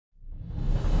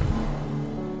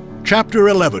Chapter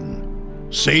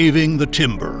 11. Saving the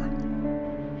Timber.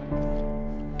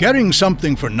 Getting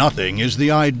something for nothing is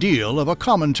the ideal of a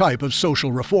common type of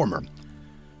social reformer.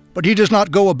 But he does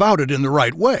not go about it in the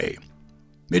right way.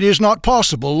 It is not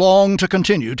possible long to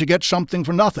continue to get something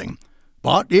for nothing,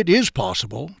 but it is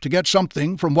possible to get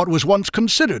something from what was once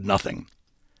considered nothing.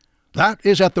 That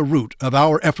is at the root of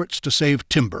our efforts to save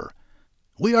timber.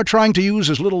 We are trying to use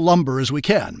as little lumber as we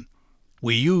can.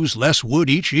 We use less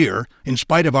wood each year, in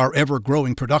spite of our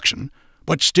ever-growing production,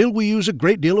 but still we use a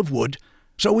great deal of wood,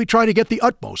 so we try to get the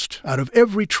utmost out of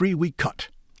every tree we cut.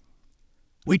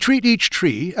 We treat each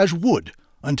tree as wood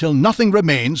until nothing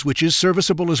remains which is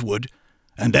serviceable as wood,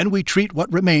 and then we treat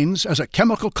what remains as a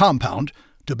chemical compound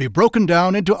to be broken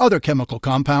down into other chemical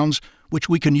compounds which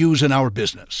we can use in our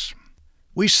business.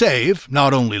 We save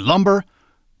not only lumber,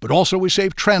 but also we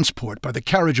save transport by the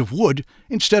carriage of wood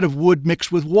instead of wood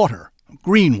mixed with water.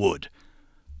 Green wood.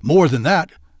 More than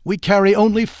that, we carry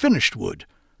only finished wood,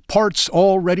 parts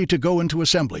all ready to go into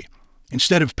assembly.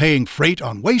 Instead of paying freight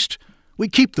on waste, we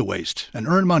keep the waste and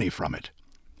earn money from it.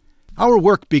 Our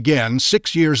work began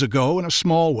 6 years ago in a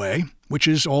small way, which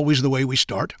is always the way we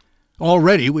start.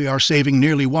 Already we are saving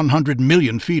nearly 100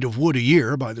 million feet of wood a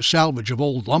year by the salvage of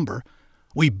old lumber.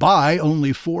 We buy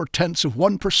only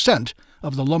 0.4%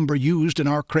 of the lumber used in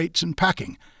our crates and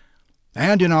packing.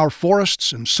 And in our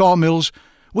forests and sawmills,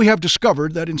 we have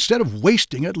discovered that instead of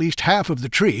wasting at least half of the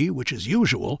tree, which is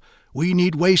usual, we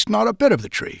need waste not a bit of the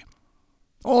tree.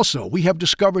 Also, we have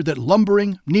discovered that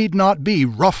lumbering need not be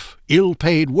rough,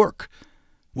 ill-paid work.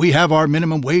 We have our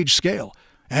minimum wage scale,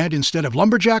 and instead of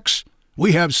lumberjacks,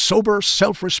 we have sober,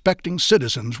 self-respecting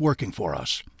citizens working for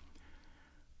us.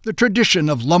 The tradition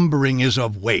of lumbering is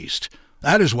of waste.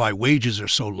 That is why wages are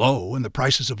so low and the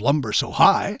prices of lumber so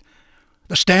high.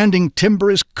 The standing timber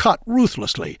is cut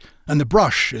ruthlessly, and the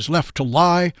brush is left to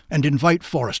lie and invite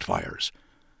forest fires.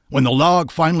 When the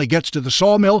log finally gets to the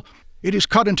sawmill, it is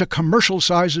cut into commercial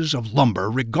sizes of lumber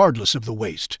regardless of the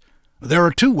waste. There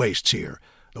are two wastes here,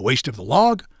 the waste of the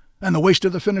log and the waste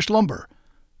of the finished lumber,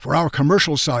 for our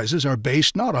commercial sizes are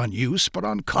based not on use but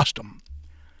on custom.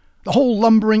 The whole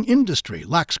lumbering industry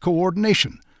lacks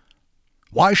coordination.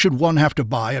 Why should one have to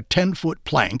buy a 10-foot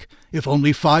plank if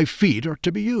only 5 feet are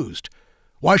to be used?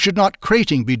 Why should not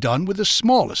crating be done with the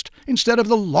smallest instead of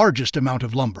the largest amount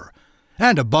of lumber?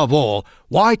 And above all,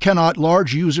 why cannot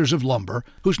large users of lumber,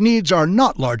 whose needs are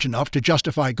not large enough to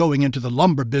justify going into the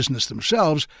lumber business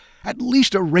themselves, at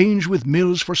least arrange with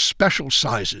mills for special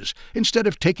sizes instead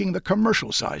of taking the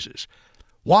commercial sizes?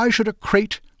 Why should a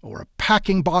crate or a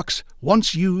packing box,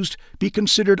 once used, be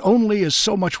considered only as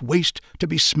so much waste to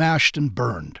be smashed and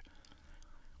burned?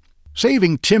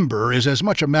 Saving timber is as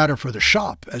much a matter for the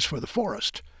shop as for the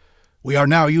forest. We are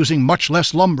now using much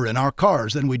less lumber in our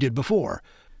cars than we did before.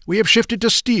 We have shifted to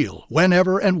steel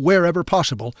whenever and wherever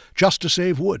possible just to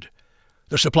save wood.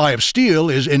 The supply of steel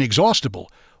is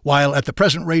inexhaustible, while at the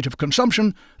present rate of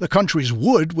consumption, the country's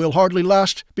wood will hardly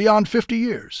last beyond 50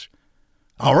 years.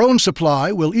 Our own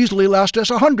supply will easily last us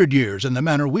 100 years in the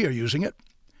manner we are using it.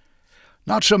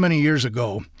 Not so many years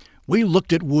ago, we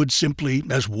looked at wood simply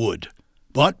as wood.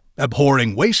 But,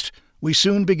 abhorring waste, we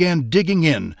soon began digging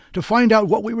in to find out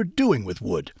what we were doing with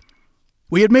wood.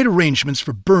 We had made arrangements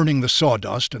for burning the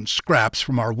sawdust and scraps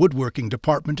from our woodworking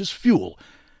department as fuel,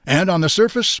 and on the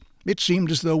surface it seemed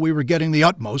as though we were getting the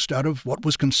utmost out of what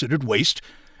was considered waste,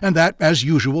 and that, as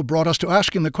usual, brought us to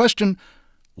asking the question,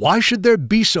 why should there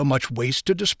be so much waste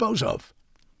to dispose of?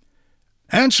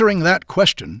 Answering that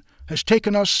question has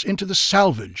taken us into the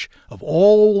salvage of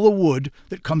all the wood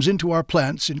that comes into our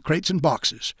plants in crates and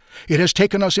boxes. It has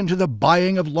taken us into the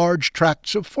buying of large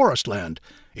tracts of forest land,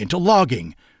 into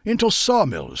logging, into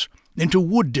sawmills, into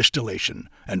wood distillation,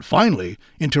 and finally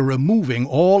into removing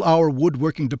all our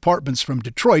woodworking departments from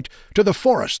Detroit to the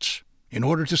forests in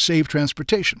order to save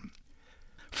transportation.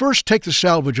 First, take the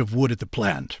salvage of wood at the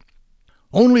plant.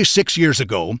 Only 6 years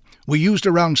ago, we used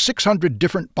around 600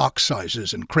 different box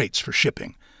sizes and crates for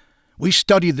shipping. We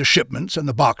studied the shipments and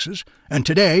the boxes, and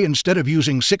today, instead of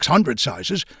using 600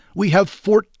 sizes, we have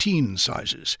 14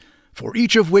 sizes, for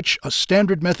each of which a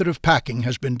standard method of packing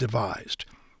has been devised.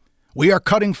 We are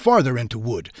cutting farther into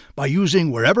wood by using,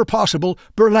 wherever possible,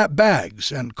 burlap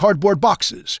bags and cardboard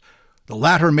boxes, the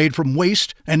latter made from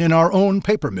waste and in our own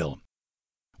paper mill.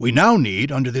 We now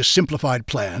need, under this simplified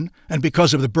plan, and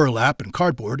because of the burlap and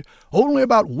cardboard, only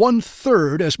about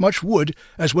 1/3 as much wood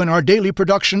as when our daily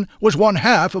production was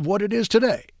 1/2 of what it is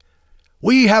today.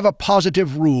 We have a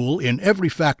positive rule in every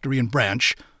factory and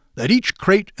branch that each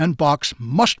crate and box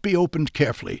must be opened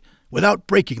carefully, without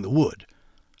breaking the wood.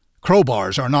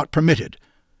 Crowbars are not permitted,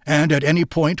 and at any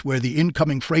point where the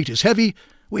incoming freight is heavy,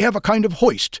 we have a kind of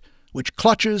hoist which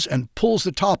clutches and pulls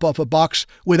the top off a box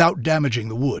without damaging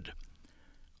the wood.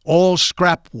 All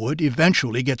scrap wood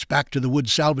eventually gets back to the wood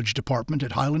salvage department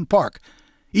at Highland Park.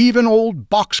 Even old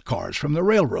boxcars from the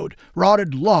railroad,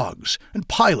 rotted logs, and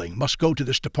piling must go to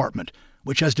this department,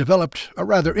 which has developed a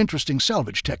rather interesting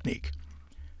salvage technique.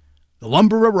 The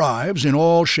lumber arrives in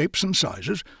all shapes and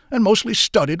sizes, and mostly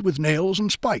studded with nails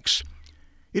and spikes.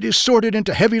 It is sorted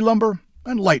into heavy lumber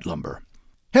and light lumber.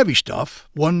 Heavy stuff,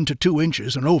 1 to 2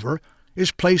 inches and over,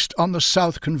 is placed on the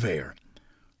south conveyor.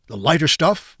 The lighter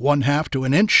stuff, 1/2 to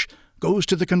an inch, goes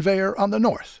to the conveyor on the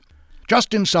north.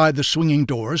 Just inside the swinging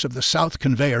doors of the south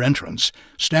conveyor entrance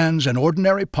stands an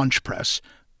ordinary punch press,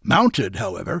 mounted,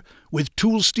 however, with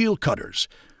tool steel cutters,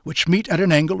 which meet at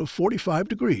an angle of 45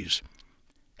 degrees.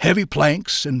 Heavy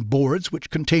planks and boards which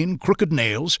contain crooked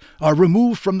nails are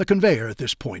removed from the conveyor at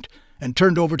this point and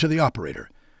turned over to the operator.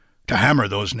 To hammer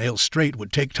those nails straight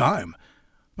would take time.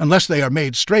 Unless they are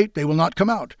made straight, they will not come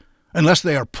out. Unless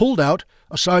they are pulled out,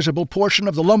 a sizable portion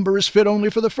of the lumber is fit only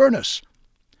for the furnace.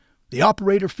 The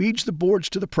operator feeds the boards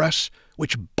to the press,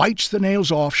 which bites the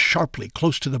nails off sharply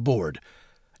close to the board.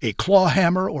 A claw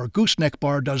hammer or gooseneck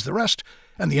bar does the rest,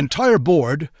 and the entire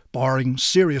board, barring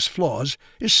serious flaws,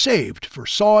 is saved for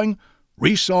sawing,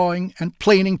 resawing, and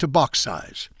planing to box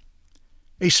size.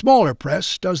 A smaller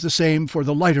press does the same for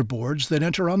the lighter boards that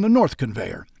enter on the north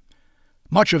conveyor.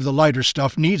 Much of the lighter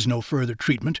stuff needs no further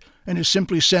treatment and is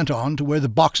simply sent on to where the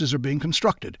boxes are being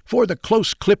constructed, for the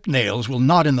close-clipped nails will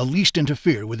not in the least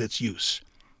interfere with its use.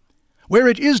 Where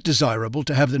it is desirable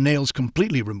to have the nails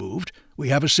completely removed, we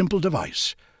have a simple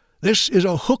device. This is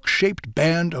a hook-shaped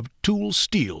band of tool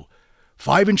steel,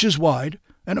 5 inches wide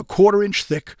and 1/4 inch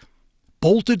thick,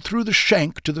 bolted through the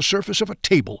shank to the surface of a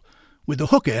table, with the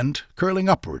hook end curling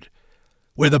upward.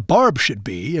 Where the barb should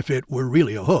be, if it were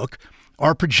really a hook,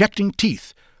 are projecting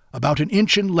teeth, about 1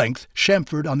 inch in length,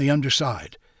 chamfered on the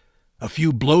underside. A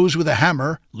few blows with a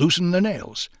hammer loosen the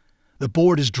nails. The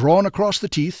board is drawn across the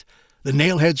teeth, the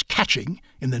nail heads catching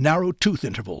in the narrow tooth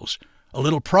intervals. A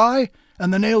little pry,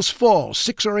 and the nails fall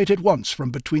 6 or 8 at once from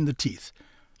between the teeth.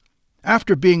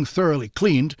 After being thoroughly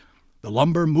cleaned, the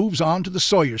lumber moves on to the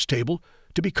sawyer's table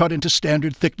to be cut into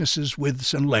standard thicknesses,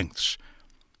 widths, and lengths.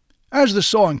 As the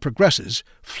sawing progresses,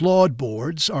 flawed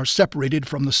boards are separated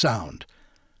from the sound.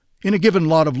 In a given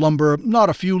lot of lumber, not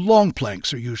a few long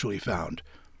planks are usually found.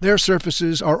 Their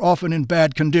surfaces are often in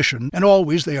bad condition, and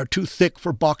always they are too thick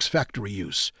for box factory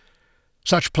use.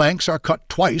 Such planks are cut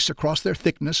twice across their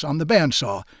thickness on the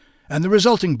bandsaw, and the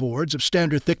resulting boards of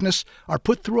standard thickness are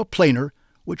put through a planer,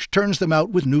 which turns them out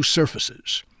with new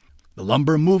surfaces. The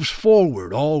lumber moves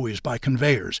forward always by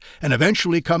conveyors, and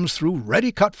eventually comes through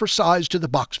ready cut for size to the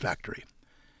box factory.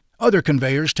 Other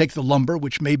conveyors take the lumber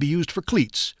which may be used for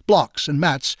cleats, blocks, and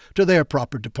mats to their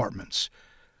proper departments.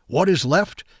 What is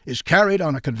left is carried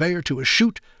on a conveyor to a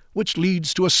chute, which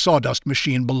leads to a sawdust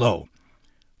machine below.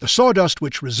 The sawdust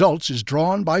which results is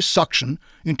drawn by suction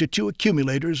into 2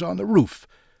 accumulators on the roof.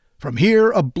 From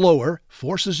here a blower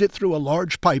forces it through a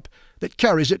large pipe that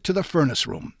carries it to the furnace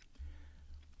room.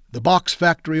 The box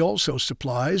factory also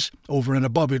supplies, over and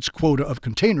above its quota of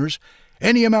containers,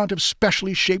 any amount of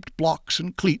specially shaped blocks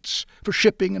and cleats for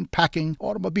shipping and packing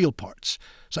automobile parts,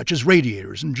 such as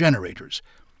radiators and generators,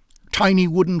 tiny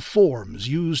wooden forms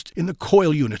used in the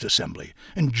coil unit assembly,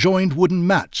 and joined wooden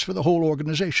mats for the whole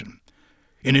organization.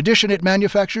 In addition, it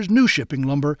manufactures new shipping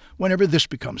lumber whenever this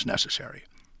becomes necessary.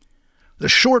 The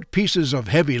short pieces of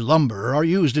heavy lumber are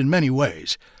used in many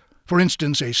ways. For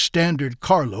instance, a standard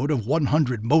carload of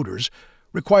 100 motors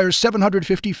requires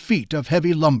 750 feet of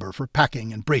heavy lumber for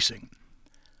packing and bracing.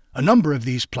 A number of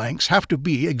these planks have to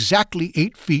be exactly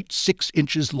 8 feet 6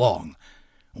 inches long.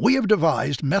 We have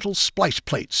devised metal splice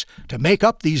plates to make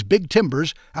up these big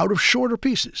timbers out of shorter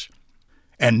pieces.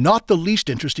 And not the least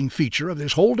interesting feature of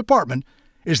this whole department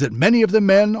is that many of the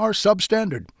men are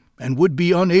substandard and would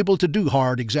be unable to do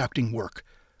hard, exacting work.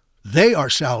 They are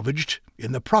salvaged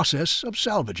in the process of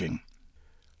salvaging.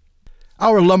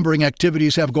 Our lumbering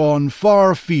activities have gone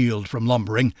far afield from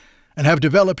lumbering and have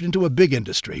developed into a big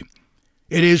industry.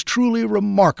 It is truly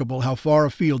remarkable how far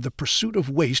afield the pursuit of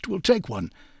waste will take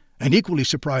one, and equally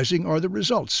surprising are the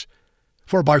results.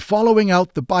 For by following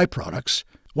out the byproducts,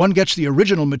 one gets the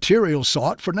original material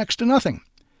sought for next to nothing.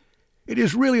 It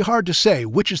is really hard to say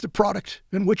which is the product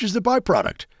and which is the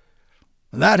byproduct.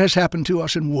 That has happened to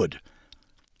us in wood.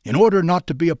 In order not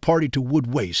to be a party to wood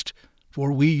waste,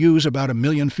 for we use about 1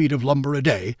 million feet of lumber a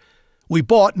day, we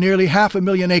bought nearly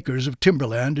 500,000 acres of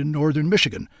timberland in northern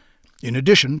Michigan, in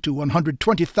addition to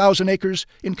 120,000 acres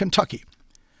in Kentucky.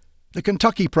 The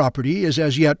Kentucky property is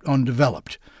as yet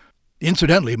undeveloped.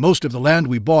 Incidentally, most of the land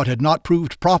we bought had not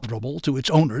proved profitable to its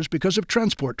owners because of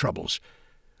transport troubles.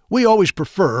 We always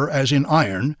prefer, as in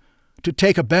iron, to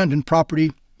take abandoned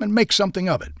property and make something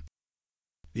of it.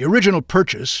 The original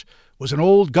purchase was an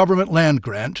old government land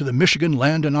grant to the Michigan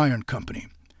Land and Iron Company.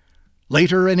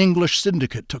 Later, an English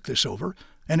syndicate took this over,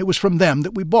 and it was from them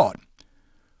that we bought.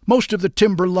 Most of the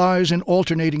timber lies in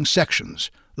alternating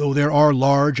sections, though there are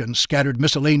large and scattered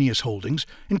miscellaneous holdings,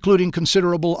 including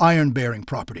considerable iron-bearing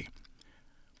property.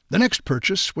 The next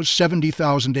purchase was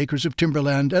 70,000 acres of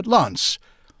timberland at Lance.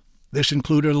 This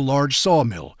included a large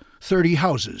sawmill, 30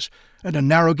 houses, and a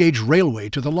narrow-gauge railway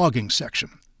to the logging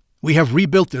section. We have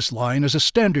rebuilt this line as a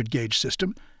standard gauge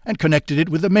system and connected it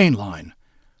with the main line.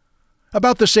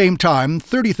 About the same time,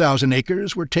 30,000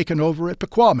 acres were taken over at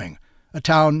Paquaming, a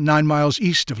town 9 miles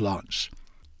east of Lance.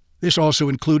 This also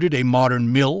included a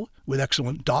modern mill with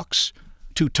excellent docks,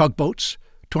 2 tugboats,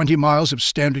 20 miles of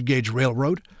standard gauge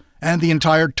railroad, and the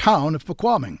entire town of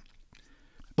Paquaming.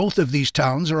 Both of these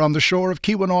towns are on the shore of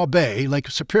Keweenaw Bay, Lake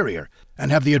Superior,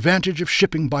 and have the advantage of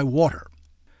shipping by water.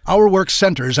 Our work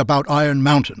centers about Iron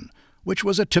Mountain, which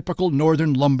was a typical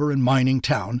northern lumber and mining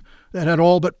town that had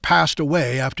all but passed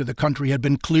away after the country had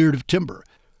been cleared of timber.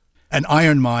 An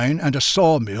iron mine and a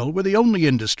sawmill were the only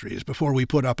industries before we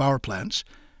put up our plants,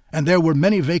 and there were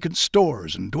many vacant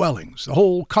stores and dwellings. The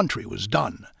whole country was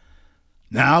done.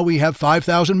 Now we have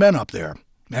 5,000 men up there,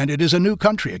 and it is a new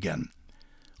country again.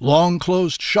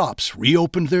 Long-closed shops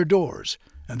reopened their doors,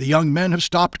 and the young men have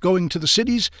stopped going to the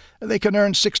cities, and they can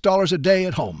earn $6 a day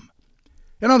at home.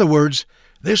 In other words,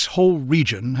 this whole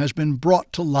region has been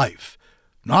brought to life,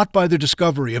 not by the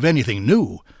discovery of anything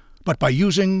new, but by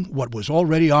using what was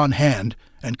already on hand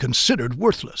and considered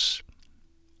worthless.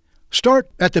 Start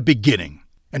at the beginning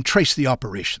and trace the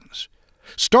operations.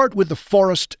 Start with the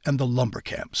forest and the lumber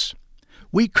camps.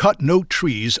 We cut no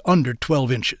trees under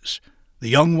 12 inches, the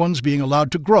young ones being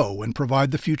allowed to grow and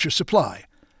provide the future supply.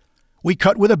 We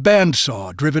cut with a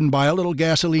bandsaw driven by a little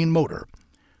gasoline motor.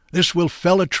 This will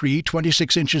fell a tree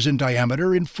 26 inches in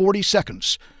diameter in 40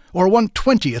 seconds, or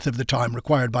 1/20th of the time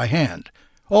required by hand.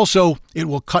 Also, it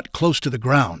will cut close to the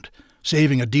ground,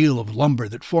 saving a deal of lumber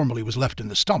that formerly was left in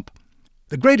the stump.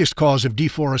 The greatest cause of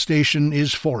deforestation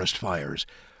is forest fires.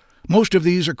 Most of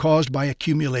these are caused by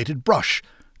accumulated brush,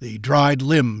 the dried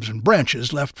limbs and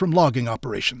branches left from logging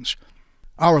operations.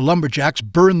 Our lumberjacks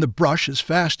burn the brush as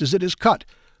fast as it is cut,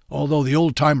 although the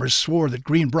old-timers swore that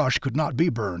green brush could not be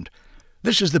burned.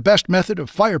 This is the best method of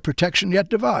fire protection yet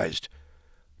devised.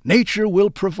 Nature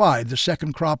will provide the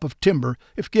second crop of timber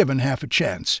if given half a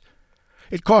chance.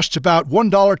 It costs about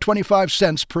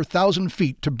 $1.25 per 1,000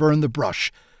 feet to burn the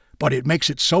brush, but it makes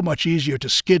it so much easier to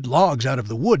skid logs out of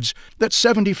the woods that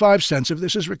 75 cents of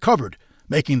this is recovered,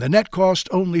 making the net cost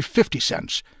only 50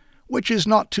 cents, which is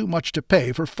not too much to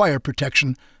pay for fire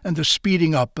protection and the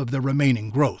speeding up of the remaining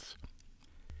growth.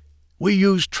 We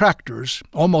use tractors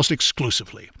almost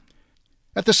exclusively.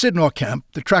 At the Sidnaw camp,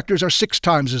 the tractors are 6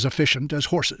 times as efficient as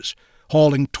horses,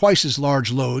 hauling twice as large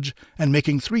loads and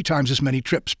making 3 times as many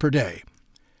trips per day.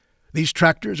 These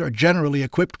tractors are generally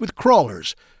equipped with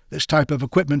crawlers, this type of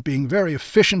equipment being very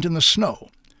efficient in the snow.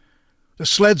 The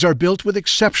sleds are built with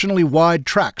exceptionally wide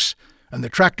tracks, and the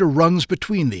tractor runs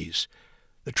between these.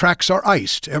 The tracks are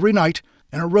iced every night,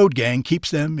 and a road gang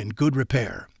keeps them in good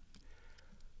repair.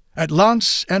 At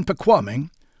Lance and Paquaming,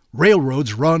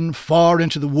 railroads run far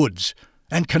into the woods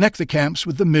and connect the camps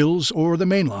with the mills or the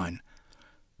main line.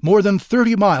 More than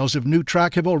 30 miles of new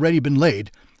track have already been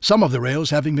laid, some of the rails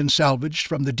having been salvaged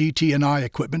from the DT&I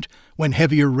equipment when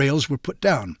heavier rails were put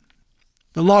down.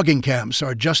 The logging camps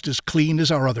are just as clean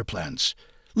as our other plants.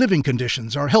 Living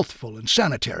conditions are healthful and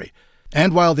sanitary,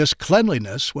 and while this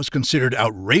cleanliness was considered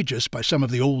outrageous by some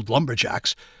of the old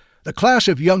lumberjacks, the class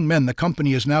of young men the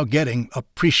company is now getting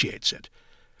appreciates it.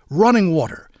 Running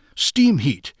water, steam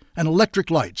heat, and electric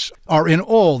lights are in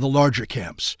all the larger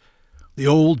camps. The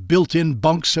old built-in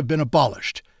bunks have been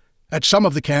abolished. At some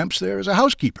of the camps there is a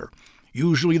housekeeper,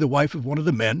 usually the wife of one of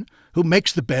the men, who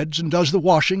makes the beds and does the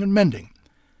washing and mending.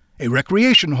 A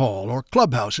recreation hall or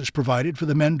clubhouse is provided for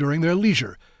the men during their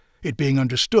leisure, it being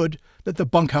understood that the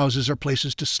bunkhouses are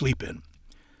places to sleep in.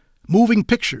 Moving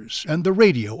pictures and the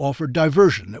radio offered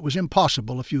diversion that was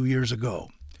impossible a few years ago.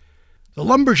 The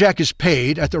lumberjack is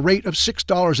paid at the rate of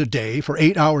 $6 a day for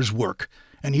 8 hours' work,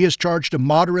 and he is charged a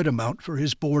moderate amount for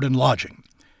his board and lodging.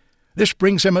 This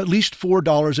brings him at least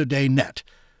 $4 a day net,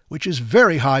 which is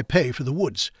very high pay for the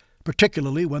woods,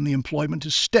 particularly when the employment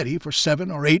is steady for 7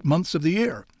 or 8 months of the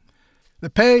year. The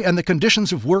pay and the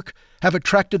conditions of work have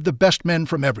attracted the best men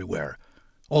from everywhere.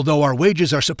 Although our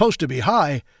wages are supposed to be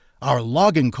high, our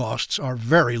logging costs are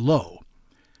very low.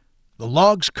 The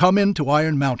logs come into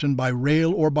Iron Mountain by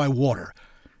rail or by water,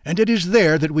 and it is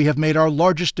there that we have made our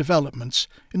largest developments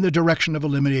in the direction of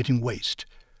eliminating waste.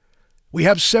 We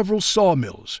have several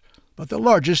sawmills, but the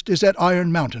largest is at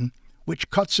Iron Mountain, which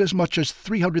cuts as much as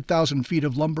 300,000 feet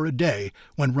of lumber a day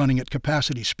when running at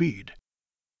capacity speed.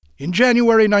 In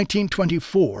January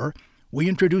 1924, we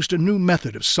introduced a new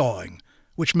method of sawing,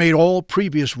 which made all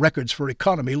previous records for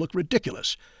economy look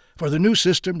ridiculous, for the new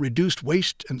system reduced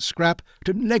waste and scrap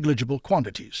to negligible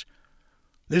quantities.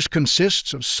 This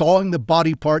consists of sawing the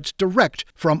body parts direct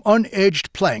from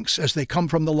unedged planks as they come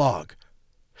from the log.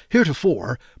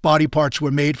 Heretofore, body parts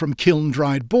were made from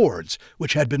kiln-dried boards,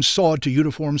 which had been sawed to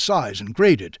uniform size and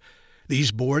graded.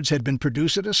 These boards had been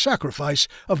produced at a sacrifice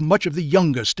of much of the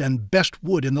youngest and best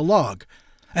wood in the log,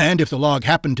 and if the log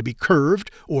happened to be curved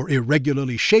or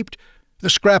irregularly shaped, the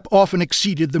scrap often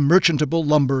exceeded the merchantable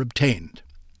lumber obtained.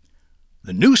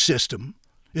 The new system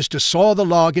is to saw the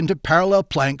log into parallel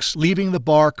planks, leaving the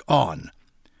bark on.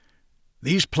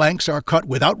 These planks are cut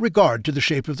without regard to the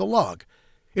shape of the log.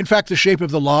 In fact, the shape of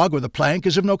the log or the plank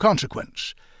is of no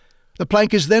consequence. The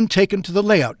plank is then taken to the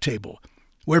layout table,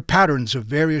 where patterns of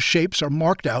various shapes are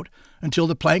marked out until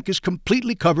the plank is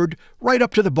completely covered right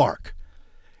up to the bark.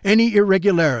 Any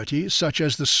irregularities, such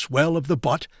as the swell of the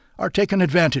butt, are taken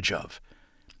advantage of.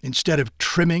 Instead of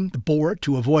trimming the board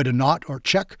to avoid a knot or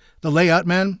check, the layout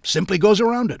man simply goes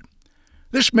around it.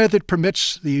 This method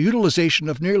permits the utilization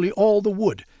of nearly all the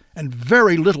wood, and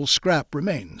very little scrap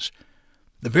remains.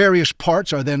 The various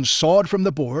parts are then sawed from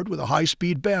the board with a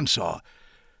high-speed bandsaw.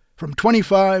 From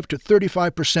 25 to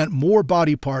 35% more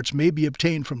body parts may be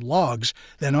obtained from logs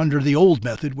than under the old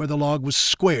method where the log was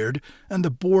squared and the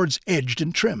boards edged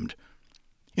and trimmed.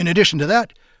 In addition to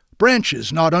that,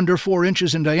 branches not under 4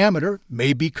 inches in diameter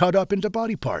may be cut up into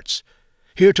body parts.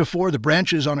 Heretofore, the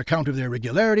branches, on account of their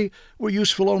regularity, were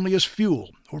useful only as fuel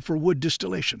or for wood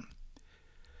distillation.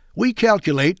 We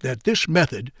calculate that this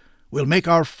method will make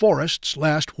our forests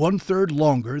last 1/3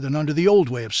 longer than under the old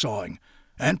way of sawing,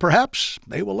 and perhaps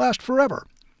they will last forever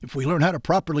if we learn how to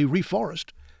properly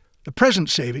reforest. The present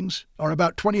savings are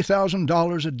about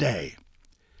 $20,000 a day.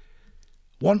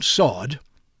 Once sawed,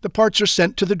 the parts are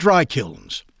sent to the dry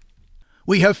kilns.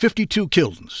 We have 52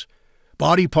 kilns.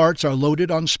 Body parts are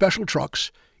loaded on special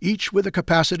trucks, each with a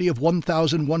capacity of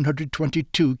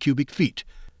 1,122 cubic feet.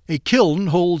 A kiln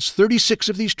holds 36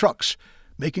 of these trucks,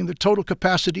 making the total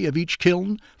capacity of each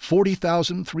kiln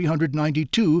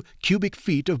 40,392 cubic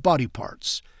feet of body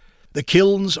parts. The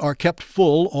kilns are kept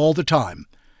full all the time,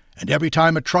 and every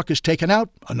time a truck is taken out,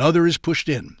 another is pushed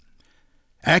in.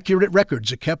 Accurate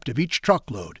records are kept of each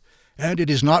truckload, and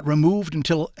it is not removed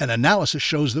until an analysis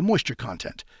shows the moisture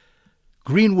content.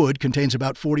 Green wood contains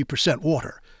about 40%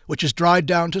 water, which is dried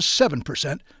down to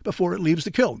 7% before it leaves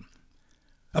the kiln.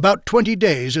 About 20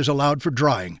 days is allowed for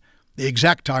drying, the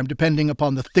exact time depending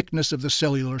upon the thickness of the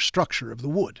cellular structure of the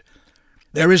wood.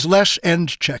 There is less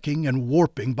end-checking and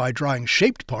warping by drying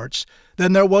shaped parts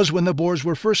than there was when the boards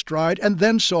were first dried and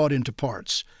then sawed into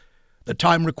parts. The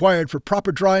time required for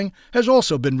proper drying has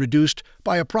also been reduced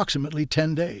by approximately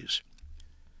 10 days.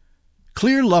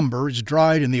 Clear lumber is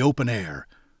dried in the open air.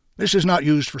 This is not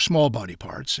used for small body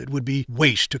parts. It would be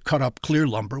waste to cut up clear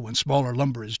lumber when smaller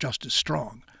lumber is just as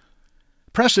strong.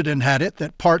 Precedent had it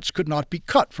that parts could not be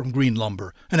cut from green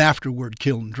lumber and afterward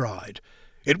kiln dried.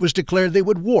 It was declared they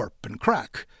would warp and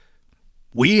crack.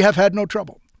 We have had no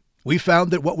trouble. We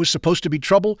found that what was supposed to be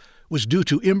trouble was due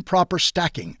to improper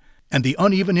stacking and the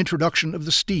uneven introduction of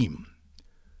the steam.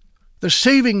 The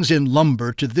savings in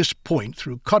lumber to this point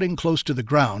through cutting close to the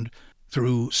ground,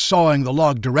 through sawing the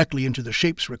log directly into the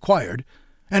shapes required,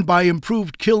 and by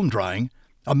improved kiln drying,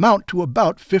 amount to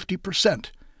about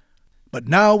 50%. But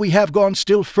now we have gone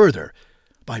still further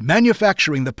by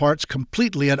manufacturing the parts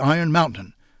completely at Iron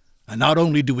Mountain, and not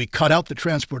only do we cut out the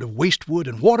transport of waste wood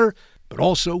and water, but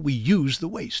also we use the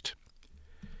waste.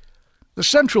 The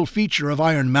central feature of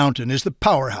Iron Mountain is the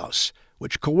powerhouse,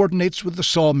 which coordinates with the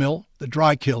sawmill, the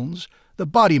dry kilns, the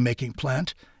body-making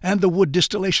plant, and the wood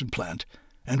distillation plant,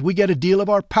 and we get a deal of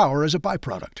our power as a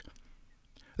byproduct.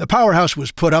 The powerhouse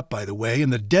was put up, by the way, in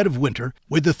the dead of winter,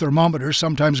 with the thermometer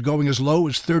sometimes going as low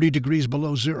as 30 degrees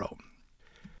below zero.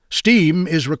 Steam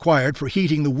is required for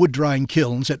heating the wood-drying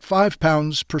kilns at 5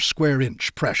 pounds per square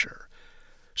inch pressure.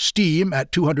 Steam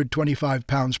at 225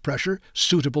 pounds pressure,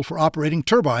 suitable for operating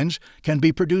turbines, can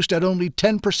be produced at only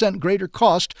 10% greater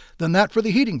cost than that for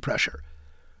the heating pressure.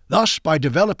 Thus, by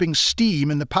developing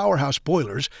steam in the powerhouse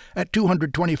boilers at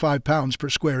 225 pounds per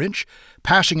square inch,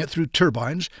 passing it through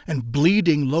turbines, and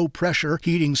bleeding low-pressure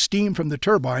heating steam from the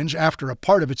turbines after a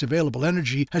part of its available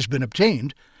energy has been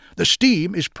obtained, the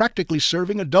steam is practically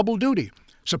serving a double duty,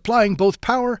 supplying both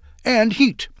power and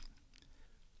heat.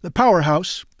 The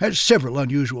powerhouse has several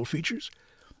unusual features.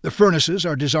 The furnaces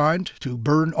are designed to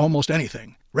burn almost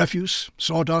anything. Refuse,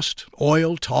 sawdust,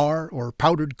 oil, tar, or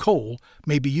powdered coal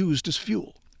may be used as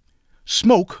fuel.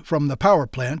 Smoke from the power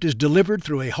plant is delivered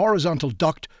through a horizontal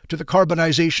duct to the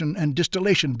carbonization and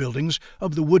distillation buildings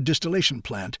of the wood distillation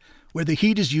plant, where the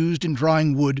heat is used in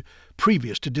drying wood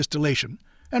previous to distillation,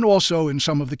 and also in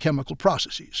some of the chemical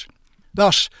processes.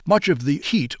 Thus, much of the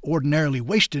heat ordinarily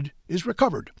wasted is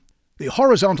recovered. The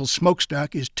horizontal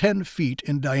smokestack is 10 feet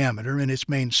in diameter in its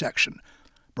main section,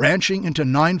 branching into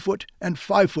 9-foot and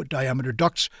 5-foot diameter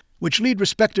ducts, which lead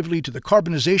respectively to the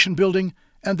carbonization building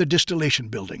and the distillation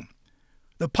building.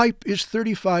 The pipe is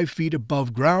 35 feet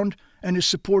above ground and is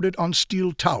supported on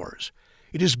steel towers.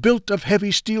 It is built of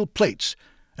heavy steel plates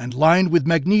and lined with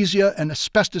magnesia and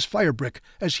asbestos fire brick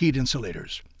as heat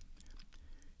insulators.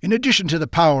 In addition to the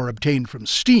power obtained from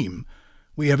steam,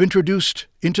 we have introduced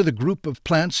into the group of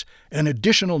plants an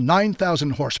additional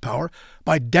 9,000 horsepower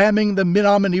by damming the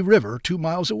Menominee River 2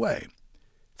 miles away.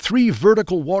 3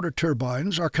 vertical water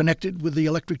turbines are connected with the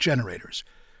electric generators.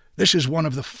 This is one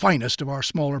of the finest of our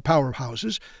smaller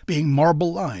powerhouses, being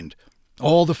marble-lined.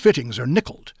 All the fittings are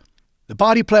nickeled. The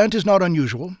body plant is not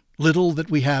unusual. Little that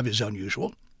we have is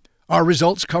unusual. Our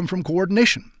results come from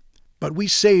coordination. But we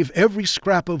save every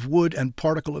scrap of wood and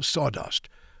particle of sawdust.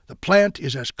 The plant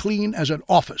is as clean as an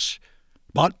office.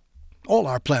 But all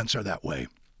our plants are that way.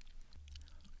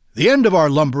 The end of our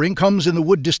lumbering comes in the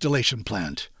wood distillation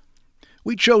plant.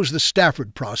 We chose the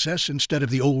Stafford process instead of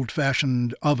the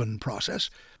old-fashioned oven process.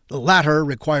 The latter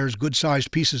requires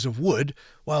good-sized pieces of wood,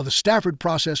 while the Stafford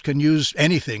process can use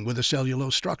anything with a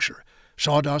cellulose structure.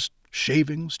 Sawdust,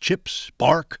 shavings, chips,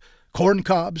 bark, corn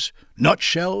cobs,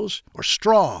 nutshells, or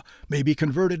straw may be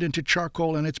converted into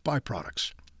charcoal and its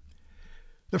byproducts.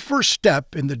 The first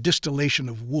step in the distillation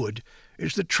of wood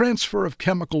is the transfer of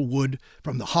chemical wood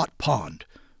from the hot pond,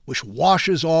 which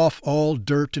washes off all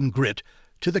dirt and grit,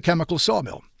 to the chemical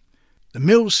sawmill. The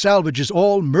mill salvages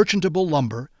all merchantable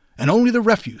lumber, and only the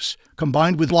refuse,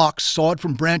 combined with blocks sawed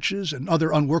from branches and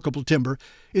other unworkable timber,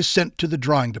 is sent to the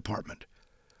drying department.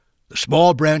 The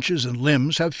small branches and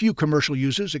limbs have few commercial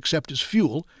uses except as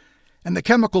fuel, and the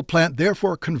chemical plant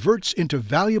therefore converts into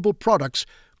valuable products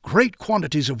great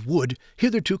quantities of wood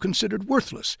hitherto considered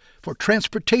worthless, for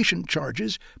transportation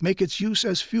charges make its use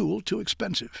as fuel too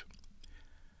expensive.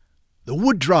 The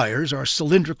wood dryers are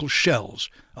cylindrical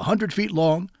shells, 100 feet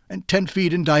long and 10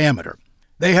 feet in diameter.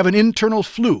 They have an internal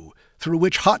flue through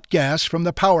which hot gas from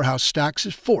the powerhouse stacks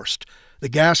is forced, the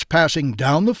gas passing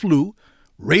down the flue,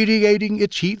 radiating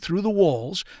its heat through the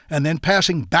walls, and then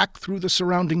passing back through the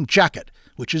surrounding jacket,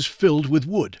 which is filled with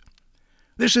wood.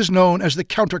 This is known as the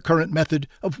countercurrent method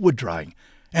of wood drying,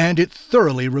 and it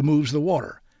thoroughly removes the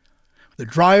water. The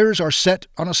dryers are set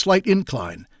on a slight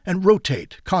incline and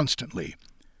rotate constantly.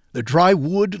 The dry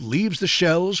wood leaves the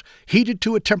shells, heated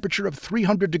to a temperature of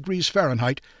 300 degrees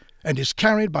Fahrenheit, and is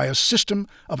carried by a system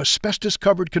of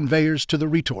asbestos-covered conveyors to the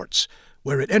retorts,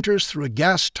 where it enters through a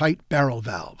gas-tight barrel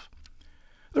valve.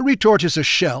 The retort is a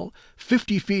shell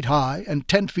 50 feet high and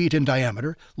 10 feet in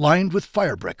diameter, lined with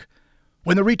fire brick.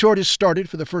 When the retort is started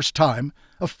for the first time,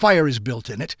 a fire is built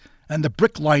in it, and the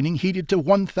brick lining heated to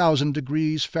 1,000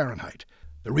 degrees Fahrenheit.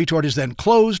 The retort is then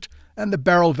closed, and the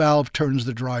barrel valve turns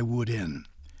the dry wood in.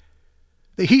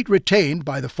 The heat retained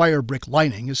by the fire brick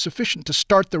lining is sufficient to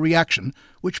start the reaction,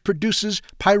 which produces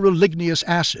pyroligneous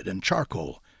acid and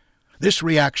charcoal. This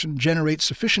reaction generates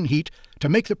sufficient heat to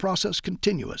make the process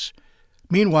continuous.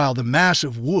 Meanwhile, the mass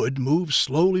of wood moves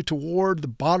slowly toward the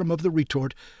bottom of the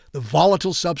retort, the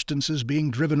volatile substances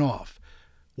being driven off.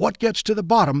 What gets to the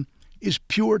bottom is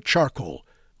pure charcoal,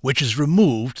 which is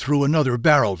removed through another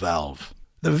barrel valve.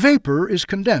 The vapor is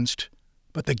condensed,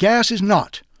 but the gas is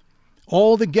not.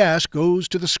 All the gas goes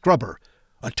to the scrubber,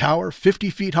 a tower 50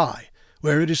 feet high,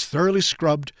 where it is thoroughly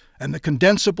scrubbed and the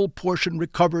condensable portion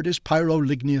recovered as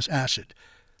pyroligneous acid.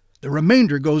 The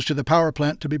remainder goes to the power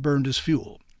plant to be burned as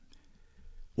fuel.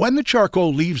 When the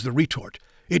charcoal leaves the retort,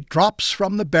 it drops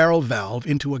from the barrel valve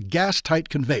into a gas-tight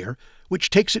conveyor, which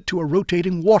takes it to a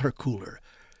rotating water cooler.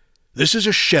 This is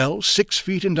a shell 6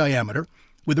 feet in diameter,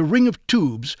 with a ring of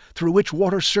tubes through which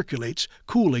water circulates,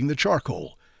 cooling the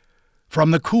charcoal.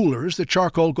 From the coolers, the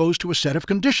charcoal goes to a set of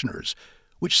conditioners,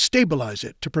 which stabilize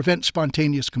it to prevent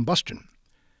spontaneous combustion.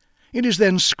 It is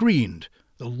then screened,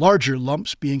 the larger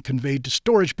lumps being conveyed to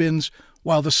storage bins,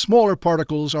 while the smaller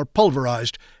particles are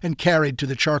pulverized and carried to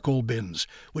the charcoal bins,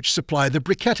 which supply the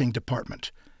briquetting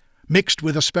department. Mixed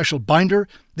with a special binder,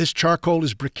 this charcoal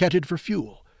is briquetted for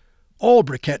fuel. All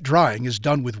briquette drying is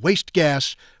done with waste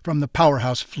gas from the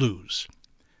powerhouse flues.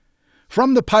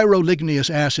 From the pyroligneous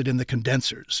acid in the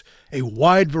condensers, a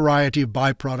wide variety of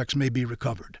byproducts may be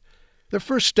recovered. The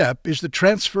first step is the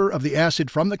transfer of the acid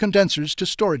from the condensers to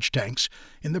storage tanks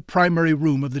in the primary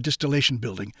room of the distillation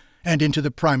building and into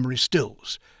the primary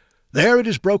stills. There it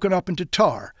is broken up into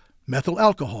tar, methyl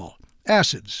alcohol,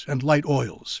 acids, and light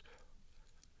oils.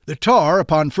 The tar,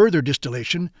 upon further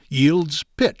distillation, yields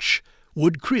pitch,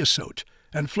 wood creosote,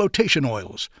 and flotation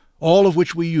oils, all of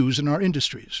which we use in our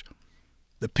industries.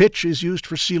 The pitch is used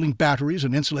for sealing batteries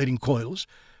and insulating coils,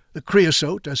 the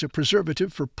creosote as a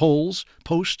preservative for poles,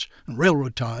 posts, and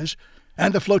railroad ties,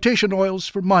 and the flotation oils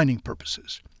for mining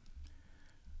purposes.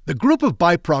 The group of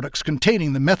byproducts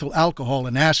containing the methyl alcohol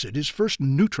and acid is first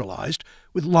neutralized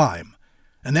with lime,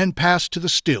 and then passed to the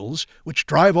stills, which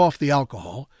drive off the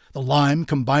alcohol, the lime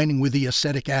combining with the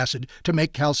acetic acid to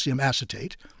make calcium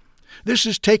acetate. This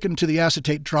is taken to the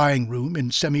acetate drying room in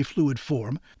semi-fluid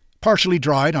form, partially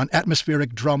dried on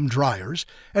atmospheric drum dryers,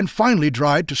 and finally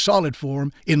dried to solid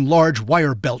form in large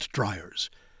wire belt dryers.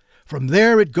 From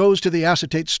there it goes to the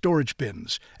acetate storage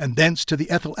bins, and thence to the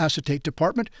ethyl acetate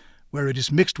department, where it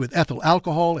is mixed with ethyl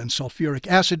alcohol and sulfuric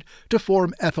acid to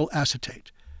form ethyl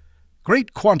acetate.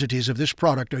 Great quantities of this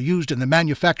product are used in the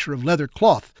manufacture of leather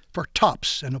cloth for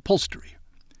tops and upholstery.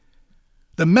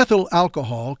 The methyl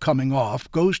alcohol coming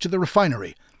off goes to the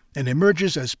refinery and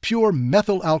emerges as pure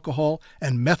methyl alcohol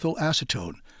and methyl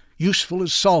acetone, useful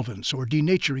as solvents or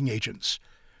denaturing agents.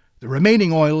 The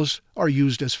remaining oils are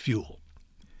used as fuel.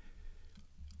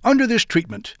 Under this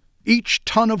treatment, each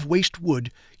ton of waste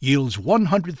wood yields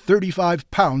 135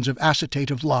 pounds of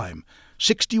acetate of lime,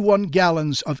 61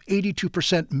 gallons of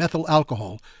 82% methyl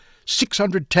alcohol,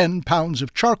 610 pounds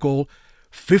of charcoal,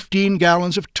 15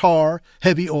 gallons of tar,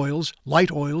 heavy oils,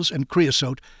 light oils, and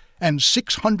creosote, and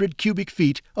 600 cubic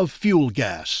feet of fuel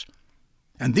gas.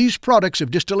 And these products of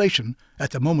distillation,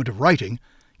 at the moment of writing,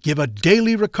 give a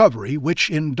daily recovery which,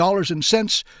 in dollars and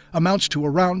cents, amounts to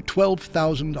around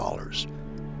 $12,000.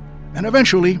 And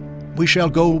eventually, we shall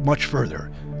go much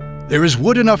further. There is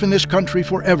wood enough in this country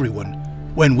for everyone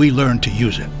when we learn to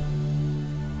use it.